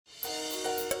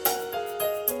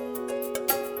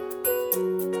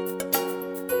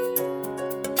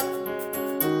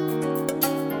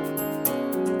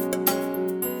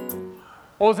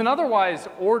Well, it was an otherwise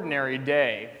ordinary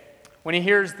day when he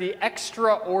hears the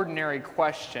extraordinary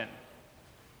question,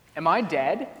 "Am I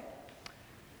dead?"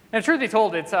 And truth be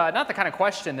told, it's not the kind of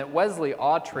question that Wesley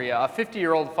Autry, a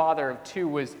 50-year-old father of two,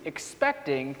 was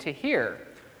expecting to hear.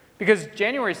 Because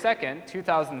January 2nd,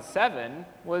 2007,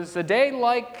 was a day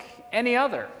like any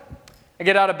other. I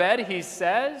get out of bed, he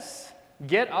says,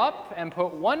 get up and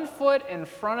put one foot in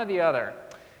front of the other.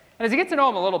 And as you get to know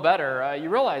him a little better,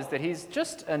 you realize that he's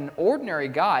just an ordinary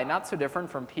guy, not so different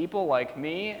from people like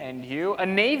me and you. A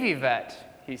Navy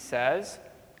vet, he says.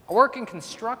 I work in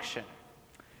construction.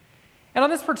 And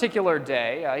on this particular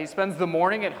day, he spends the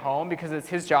morning at home because it's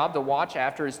his job to watch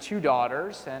after his two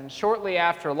daughters. And shortly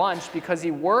after lunch, because he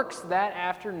works that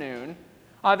afternoon,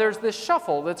 there's this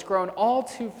shuffle that's grown all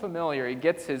too familiar. He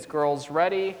gets his girls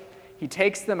ready, he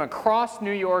takes them across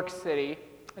New York City,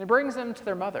 and he brings them to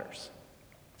their mothers.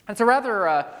 It's a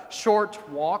rather short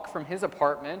walk from his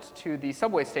apartment to the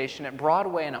subway station at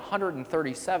Broadway and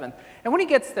 137th. And when he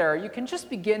gets there, you can just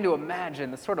begin to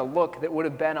imagine the sort of look that would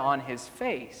have been on his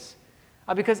face.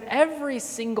 Because every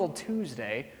single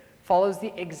Tuesday follows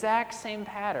the exact same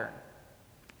pattern.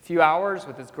 A few hours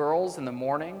with his girls in the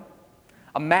morning,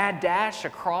 a mad dash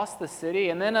across the city,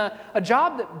 and then a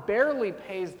job that barely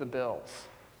pays the bills.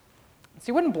 So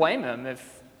you wouldn't blame him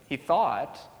if he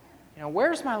thought,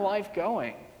 where's my life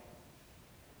going?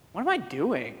 What am I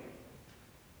doing?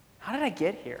 How did I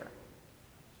get here?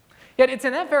 Yet it's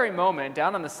in that very moment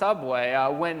down on the subway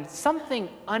when something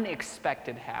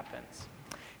unexpected happens.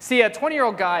 See, a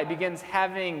 20-year-old guy begins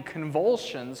having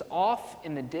convulsions off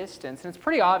in the distance, and it's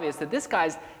pretty obvious that this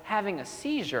guy's having a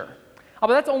seizure. But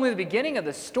that's only the beginning of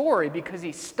the story because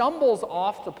he stumbles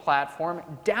off the platform,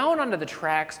 down onto the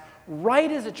tracks,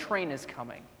 right as a train is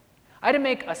coming. I had to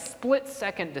make a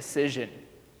split-second decision,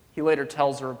 he later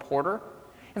tells a reporter.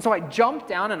 And so I jump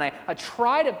down and I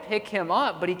try to pick him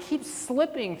up, but he keeps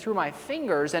slipping through my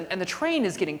fingers, and the train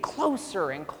is getting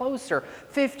closer and closer,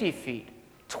 50 feet,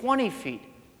 20 feet,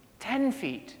 10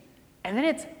 feet, and then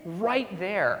it's right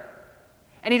there.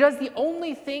 And he does the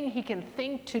only thing he can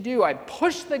think to do. I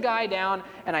push the guy down,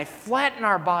 and I flatten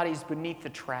our bodies beneath the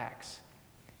tracks.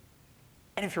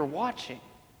 And if you're watching,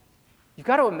 you've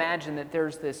got to imagine that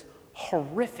there's this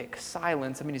horrific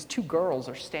silence. His two girls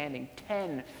are standing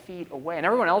 10 feet away, and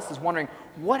everyone else is wondering,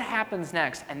 what happens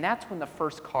next? And that's when the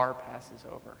first car passes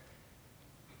over.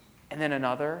 And then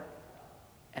another,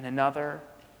 and another,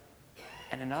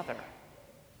 and another.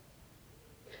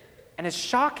 And as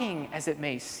shocking as it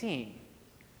may seem,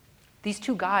 these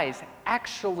two guys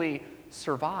actually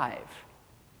survive.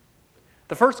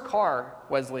 The first car,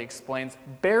 Wesley explains,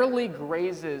 barely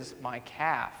grazes my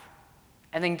calf.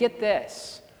 And then get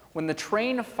this. When the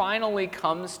train finally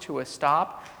comes to a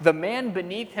stop, the man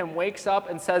beneath him wakes up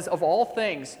and says, of all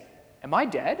things, "Am I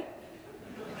dead?"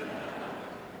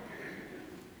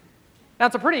 Now,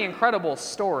 it's a pretty incredible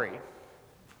story.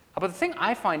 But the thing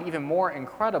I find even more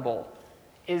incredible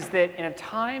is that in a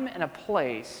time and a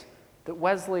place that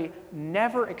Wesley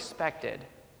never expected,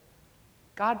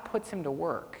 God puts him to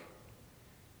work.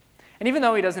 And even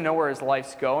though he doesn't know where his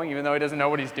life's going, even though he doesn't know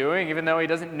what he's doing, even though he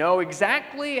doesn't know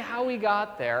exactly how he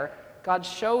got there, God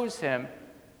shows him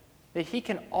that he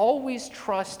can always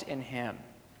trust in him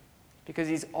because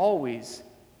he's always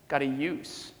got a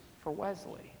use for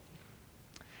Wesley.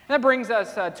 And that brings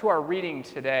us to our reading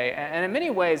today. And in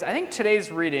many ways, I think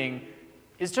today's reading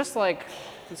is just like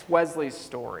this Wesley's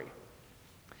story.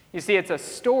 You see, it's a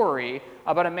story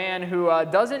about a man who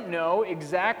doesn't know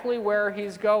exactly where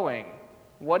he's going,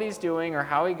 what he's doing, or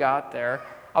how he got there.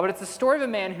 But it's the story of a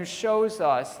man who shows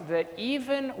us that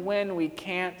even when we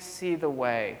can't see the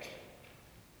way,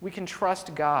 we can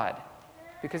trust God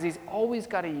because he's always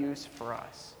got a use for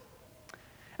us.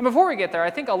 And before we get there, I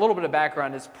think a little bit of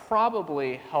background is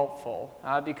probably helpful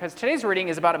because today's reading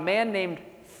is about a man named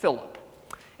Philip.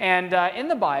 And in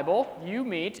the Bible, you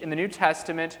meet in the New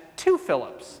Testament two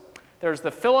Philips. There's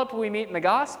the Philip we meet in the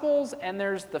Gospels, and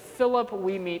there's the Philip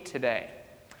we meet today.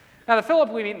 Now, the Philip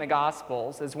we meet in the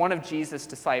Gospels is one of Jesus'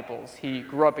 disciples. He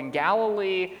grew up in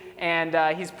Galilee, and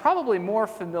he's probably more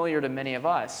familiar to many of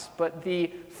us. But the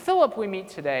Philip we meet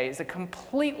today is a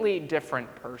completely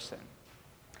different person.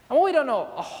 And while we don't know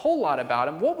a whole lot about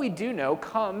him, what we do know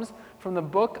comes from the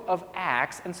book of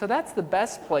Acts, and so that's the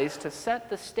best place to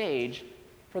set the stage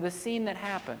for the scene that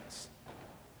happens.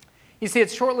 You see,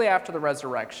 it's shortly after the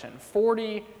resurrection.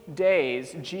 40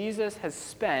 days Jesus has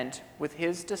spent with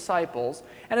his disciples.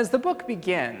 And as the book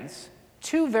begins,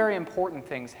 two very important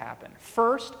things happen.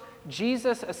 First,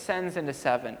 Jesus ascends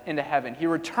into heaven. He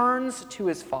returns to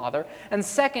his Father. And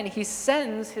second, he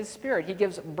sends his Spirit. He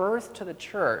gives birth to the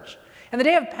church. And the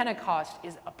day of Pentecost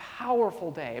is a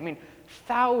powerful day. I mean,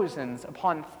 thousands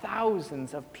upon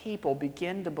thousands of people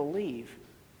begin to believe.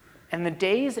 And the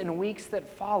days and weeks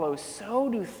that follow, so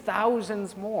do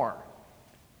thousands more.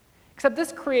 Except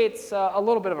this creates a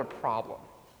little bit of a problem.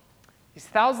 These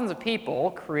thousands of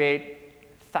people create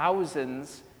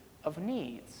thousands of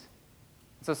needs.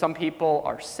 So some people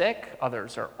are sick,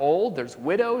 others are old, there's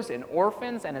widows and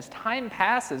orphans, and as time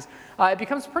passes, it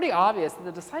becomes pretty obvious that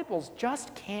the disciples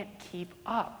just can't keep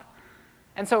up.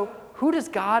 And so who does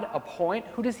God appoint?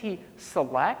 Who does he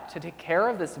select to take care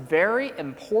of this very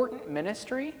important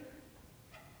ministry?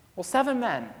 Well, 7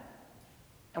 men.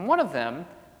 And one of them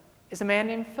is a man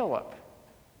named Philip.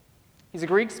 He's a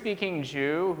Greek-speaking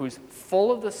Jew who's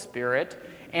full of the Spirit,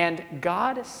 and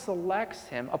God selects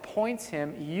him, appoints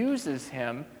him, uses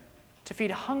him to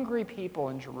feed hungry people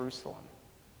in Jerusalem.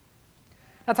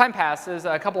 Now, time passes,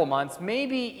 a couple of months,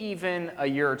 maybe even a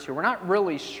year or two. We're not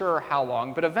really sure how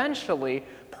long, but eventually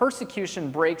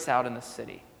persecution breaks out in the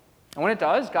city. And when it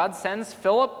does, God sends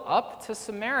Philip up to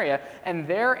Samaria, and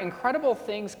there incredible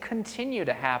things continue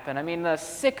to happen. I mean, the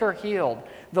sick are healed,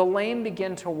 the lame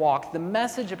begin to walk, the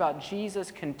message about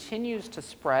Jesus continues to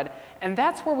spread, and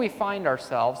that's where we find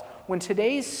ourselves when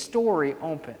today's story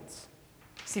opens.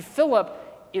 See,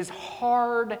 Philip is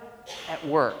hard at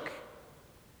work.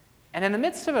 And in the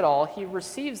midst of it all, he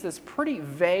receives this pretty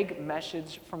vague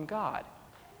message from God.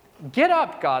 Get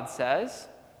up, God says,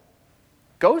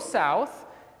 go south,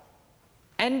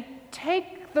 and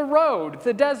take the road,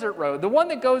 the desert road, the one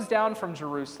that goes down from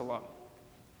Jerusalem.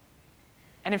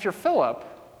 And if you're Philip,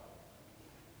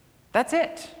 that's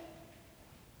it.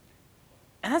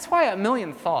 And that's why a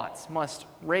million thoughts must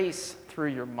race through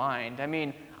your mind. I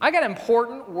mean, I got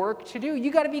important work to do. You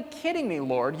got to be kidding me,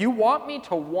 Lord. You want me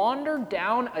to wander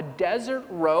down a desert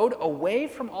road away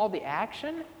from all the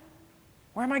action?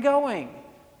 Where am I going?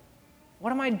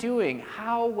 What am I doing?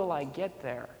 How will I get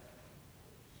there?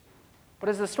 But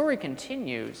as the story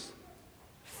continues,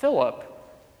 Philip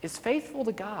is faithful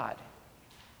to God.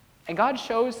 And God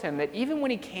shows him that even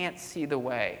when he can't see the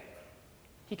way,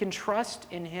 he can trust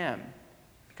in him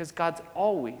because God's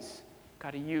always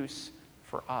got a use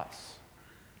for us.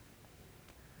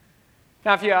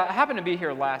 Now, if you happen to be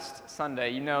here last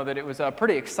Sunday, you know that it was a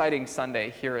pretty exciting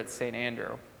Sunday here at St.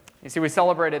 Andrew. You see, we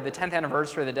celebrated the 10th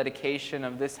anniversary of the dedication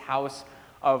of this house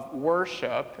of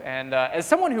worship. And as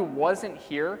someone who wasn't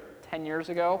here 10 years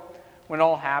ago when it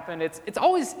all happened, it's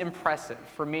always impressive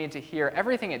for me to hear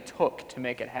everything it took to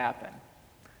make it happen.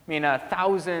 I mean,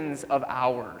 thousands of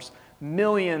hours,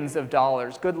 millions of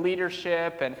dollars, good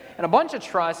leadership, and a bunch of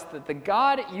trust that the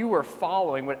God you were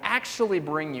following would actually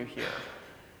bring you here.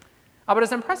 But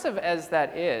as impressive as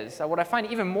that is, what I find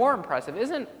even more impressive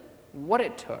isn't what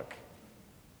it took.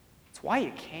 It's why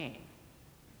you came.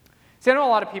 See, I know a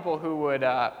lot of people who would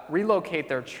relocate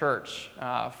their church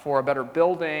for a better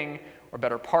building or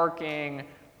better parking,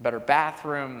 better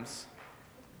bathrooms.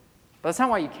 But that's not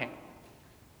why you came.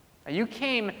 You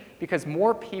came because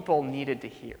more people needed to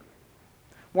hear.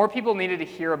 More people needed to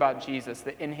hear about Jesus,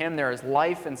 that in him there is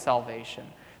life and salvation,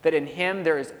 that in him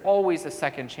there is always a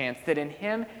second chance, that in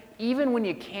him, even when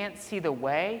you can't see the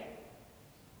way,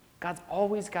 God's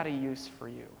always got a use for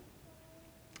you.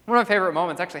 One of my favorite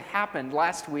moments actually happened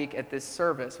last week at this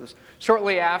service. It was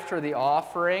shortly after the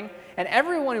offering, and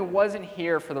everyone who wasn't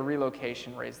here for the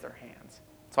relocation raised their hands.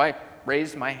 So I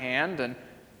raised my hand,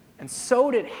 and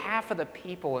so did half of the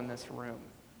people in this room.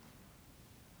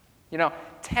 You know,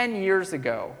 10 years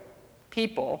ago,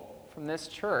 people from this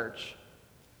church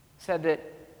said that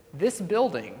this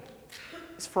building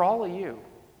is for all of you.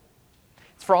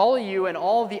 It's for all of you and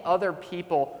all the other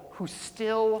people who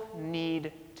still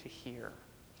need to hear.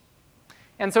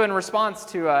 And so in response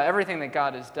to everything that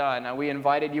God has done, we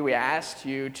invited you, we asked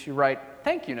you to write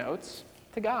thank you notes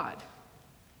to God.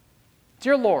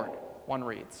 Dear Lord, one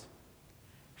reads,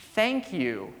 thank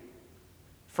you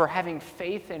for having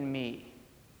faith in me,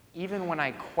 even when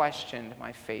I questioned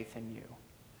my faith in you.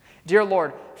 Dear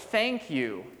Lord, thank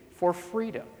you for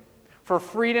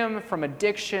freedom from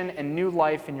addiction and new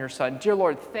life in your Son. Dear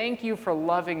Lord, thank you for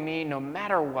loving me no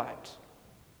matter what.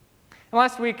 And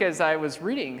last week, as I was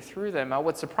reading through them,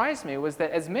 what surprised me was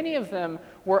that as many of them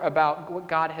were about what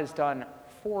God has done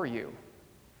for you,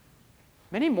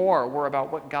 many more were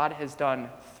about what God has done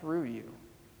through you.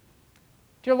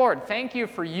 Dear Lord, thank you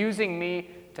for using me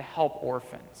to help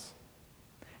orphans.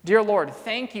 Dear Lord,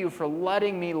 thank you for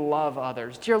letting me love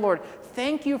others. Dear Lord,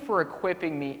 thank you for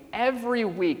equipping me every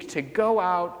week to go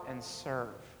out and serve.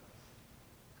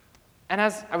 And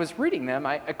as I was reading them,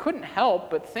 I couldn't help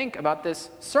but think about this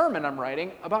sermon I'm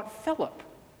writing about Philip.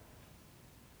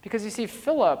 Because you see,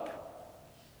 Philip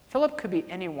Philip could be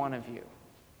any one of you.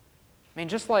 I mean,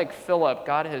 just like Philip,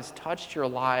 God has touched your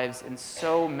lives in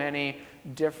so many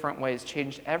different ways,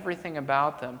 changed everything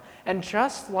about them. And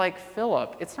just like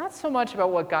Philip, it's not so much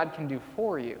about what God can do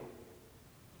for you.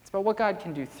 It's about what God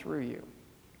can do through you.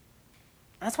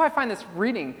 That's why I find this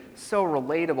reading so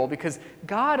relatable, because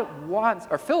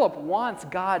Philip wants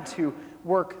God to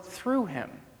work through him.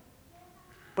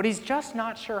 But he's just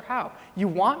not sure how. You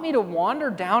want me to wander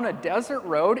down a desert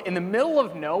road in the middle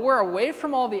of nowhere, away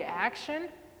from all the action?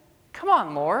 Come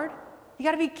on, Lord. You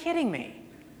got to be kidding me.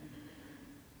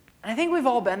 And I think we've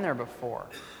all been there before.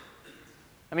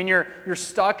 I mean, you're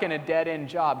stuck in a dead-end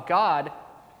job. God,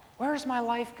 where's my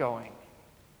life going?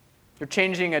 You're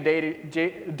changing a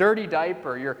dirty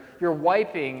diaper. You're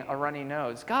wiping a runny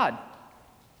nose. God,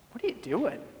 what are you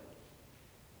doing?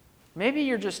 Maybe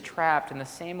you're just trapped in the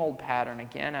same old pattern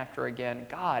again after again.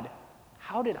 God,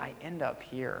 how did I end up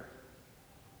here?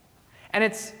 And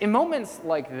it's in moments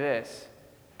like this,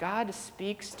 God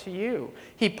speaks to you.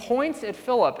 He points at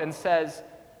Philip and says,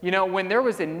 when there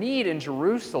was a need in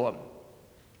Jerusalem,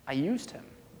 I used him.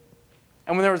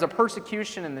 And when there was a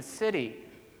persecution in the city,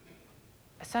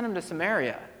 I sent him to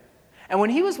Samaria. And when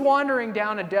he was wandering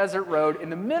down a desert road in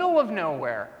the middle of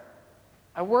nowhere,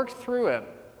 I worked through him.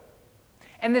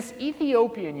 And this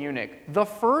Ethiopian eunuch, the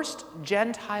first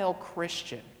Gentile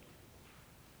Christian,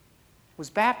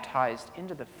 was baptized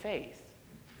into the faith.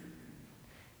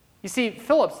 You see,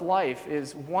 Philip's life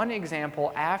is one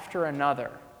example after another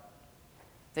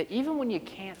that even when you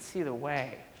can't see the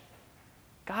way,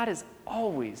 God has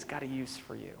always got a use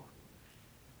for you.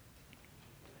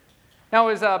 Now,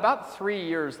 it was about 3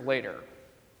 years later,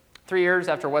 3 years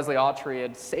after Wesley Autry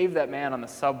had saved that man on the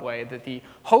subway, that the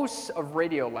hosts of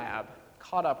Radiolab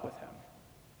caught up with him.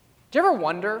 Do you ever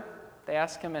wonder, they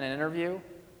ask him in an interview,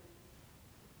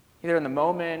 either in the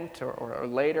moment or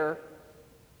later,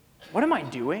 what am I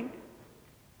doing?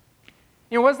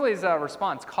 Wesley's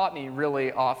response caught me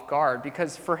really off guard,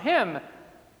 because for him,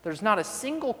 there's not a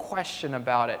single question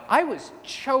about it. I was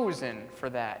chosen for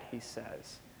that, he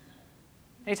says.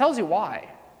 And he tells you why.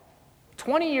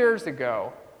 20 years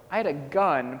ago, I had a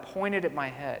gun pointed at my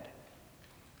head.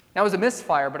 That was a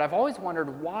misfire, but I've always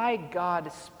wondered why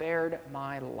God spared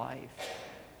my life.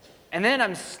 And then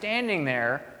I'm standing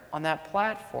there on that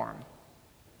platform.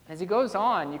 As he goes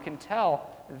on, you can tell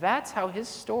that's how his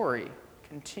story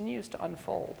continues to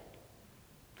unfold.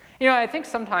 I think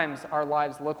sometimes our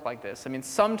lives look like this. I mean,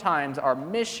 sometimes our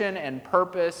mission and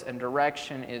purpose and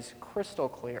direction is crystal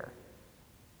clear.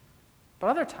 But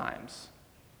other times,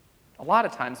 a lot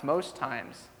of times, most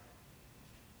times,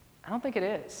 I don't think it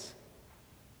is.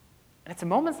 And it's in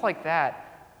moments like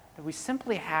that that we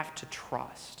simply have to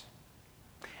trust.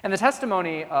 And the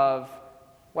testimony of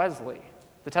Wesley,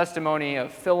 the testimony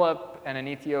of Philip and an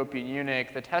Ethiopian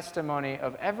eunuch, the testimony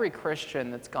of every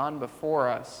Christian that's gone before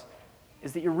us,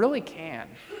 is that you really can.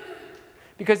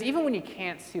 Because even when you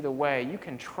can't see the way, you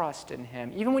can trust in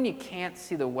him. Even when you can't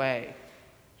see the way,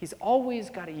 he's always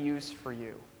got a use for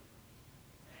you.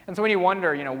 And so when you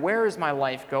wonder, where is my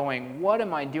life going? What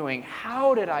am I doing?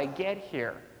 How did I get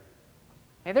here?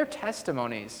 May their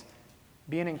testimonies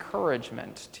be an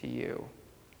encouragement to you.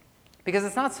 Because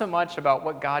it's not so much about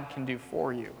what God can do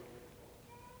for you.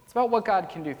 It's about what God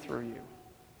can do through you.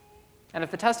 And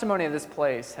if the testimony of this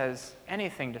place has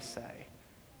anything to say,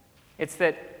 it's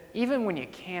that even when you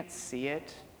can't see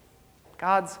it,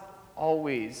 God's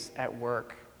always at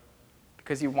work,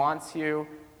 because he wants you,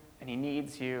 and he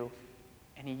needs you,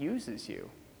 and he uses you,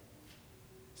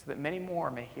 so that many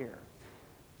more may hear.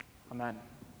 Amen.